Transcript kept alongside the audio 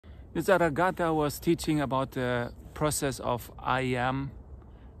Nissagardatta was teaching about the process of I am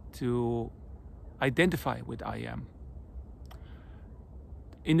to identify with I am.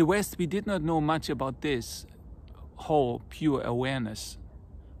 In the West, we did not know much about this whole pure awareness,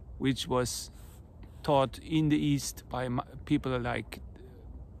 which was taught in the East by people like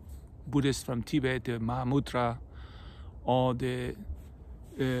Buddhists from Tibet, the Mahamudra, or the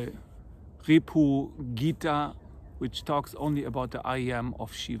Ripu Gita, which talks only about the I am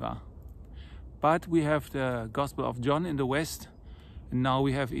of Shiva. But we have the Gospel of John in the West, and now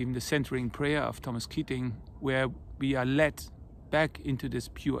we have even the centering prayer of Thomas Keating, where we are led back into this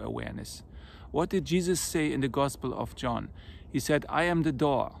pure awareness. What did Jesus say in the Gospel of John? He said, I am the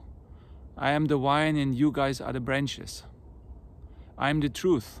door. I am the vine and you guys are the branches. I am the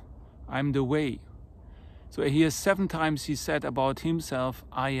truth. I am the way. So here 7 times he said about himself,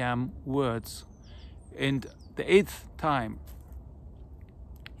 I am words. And the 8th time,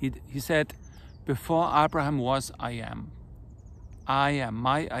 he said, before Abraham was, I am. I am,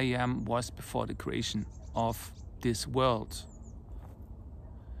 my I am was before the creation of this world.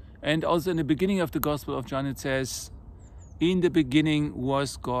 And also in the beginning of the Gospel of John it says, in the beginning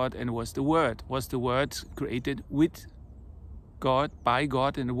was God and was the Word. Was the Word created with God, by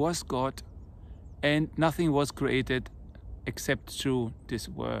God, and was God. And nothing was created except through this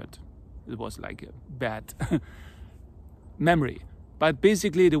Word. It was like a bad memory. But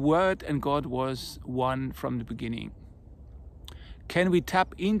basically the Word and God was one from the beginning. Can we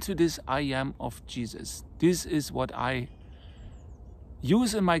tap into this I am of Jesus? This is what I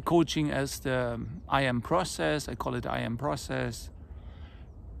use in my coaching as the I am process. I call it I am process.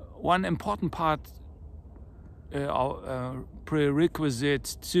 One important part,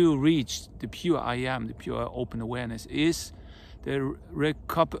 prerequisite to reach the pure I am, the pure open awareness, is the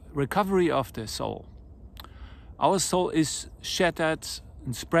recovery of the soul. Our soul is shattered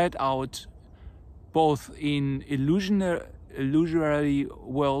and spread out both in illusory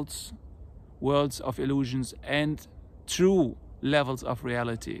worlds of illusions, and true levels of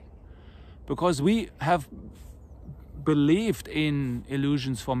reality. Because we have believed in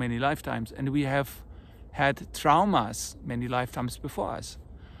illusions for many lifetimes, and we have had traumas many lifetimes before us.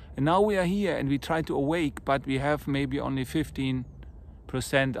 And now we are here and we try to awake, but we have maybe only 15%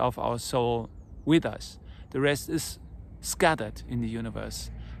 of our soul with us. The rest is scattered in the universe.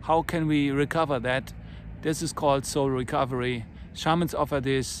 How can we recover that? This is called soul recovery. Shamans offer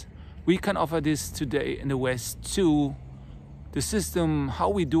this. We can offer this today in the West too. The system, how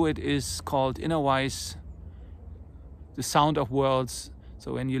we do it, is called Inner Wise, the sound of worlds.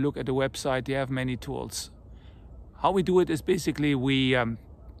 So when you look at the website, they have many tools. How we do it is basically we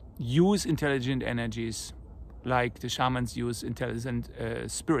use intelligent energies, like the shamans use intelligent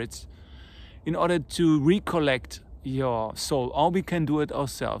spirits, in order to recollect your soul. Or we can do it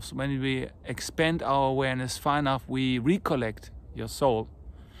ourselves. When we expand our awareness far enough, we recollect your soul.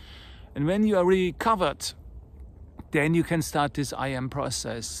 And when you are recovered, then you can start this I am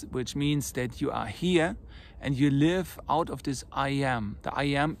process, which means that you are here and you live out of this I am. The I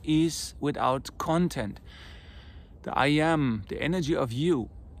am is without content. The I am, the energy of you,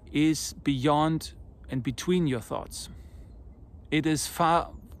 is beyond and between your thoughts. It is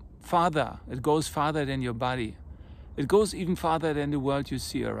farther, it goes farther than your body. It goes even farther than the world you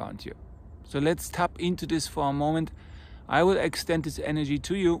see around you. So let's tap into this for a moment. I will extend this energy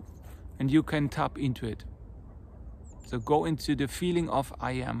to you and you can tap into it. So go into the feeling of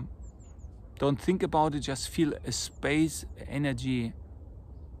I am. Don't think about it, just feel a space, energy,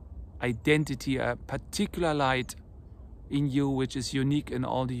 identity, a particular light in you which is unique in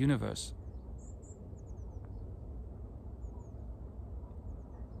all the universe.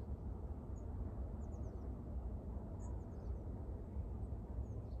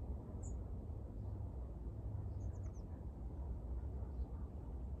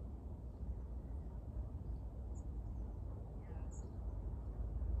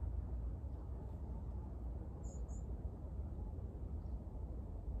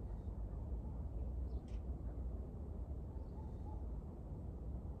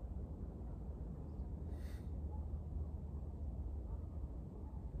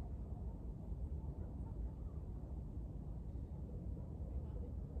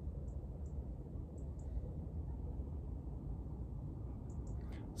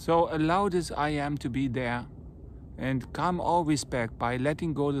 So allow this I am to be there and come always back by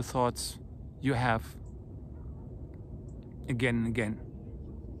letting go the thoughts you have again and again.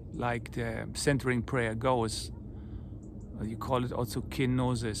 Like the centering prayer goes, you call it also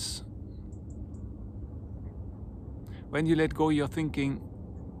kenosis. When you let go your thinking,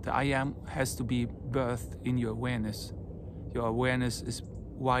 the I am has to be birthed in your awareness. Your awareness is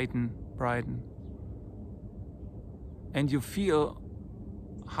widen, brighten. And you feel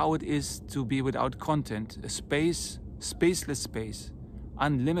how it is to be without content, a space, spaceless space,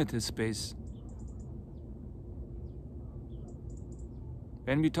 unlimited space.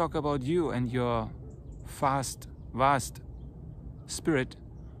 When we talk about you and your vast spirit,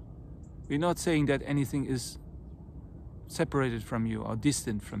 we're not saying that anything is separated from you or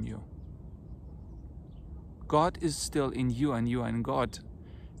distant from you. God is still in you and you are in God.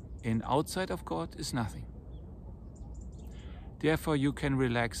 And outside of God is nothing. Therefore you can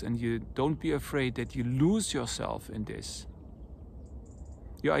relax and you don't be afraid that you lose yourself in this.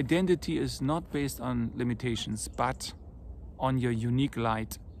 Your identity is not based on limitations, but on your unique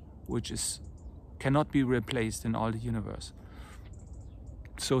light, which cannot be replaced in all the universe.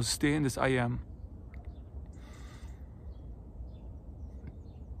 So stay in this I am.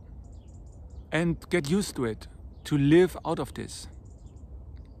 And get used to it, to live out of this.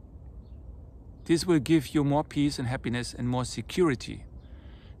 This will give you more peace and happiness and more security.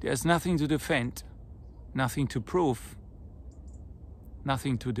 There's nothing to defend, nothing to prove,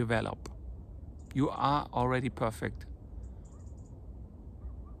 nothing to develop. You are already perfect.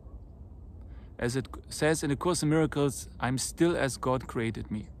 As it says in the Course in Miracles, I'm still as God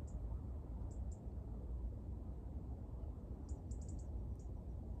created me.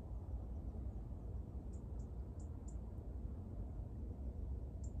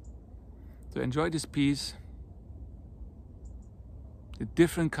 So enjoy this peace, a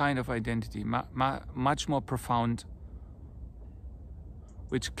different kind of identity, much more profound,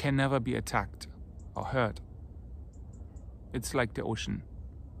 which can never be attacked or hurt. It's like the ocean.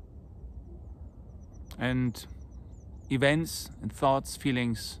 And events and thoughts,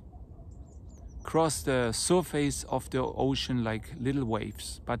 feelings cross the surface of the ocean like little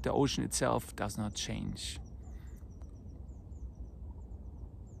waves, but the ocean itself does not change.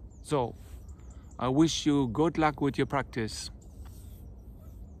 So, I wish you good luck with your practice.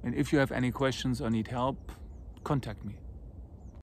 And if you have any questions or need help, contact me.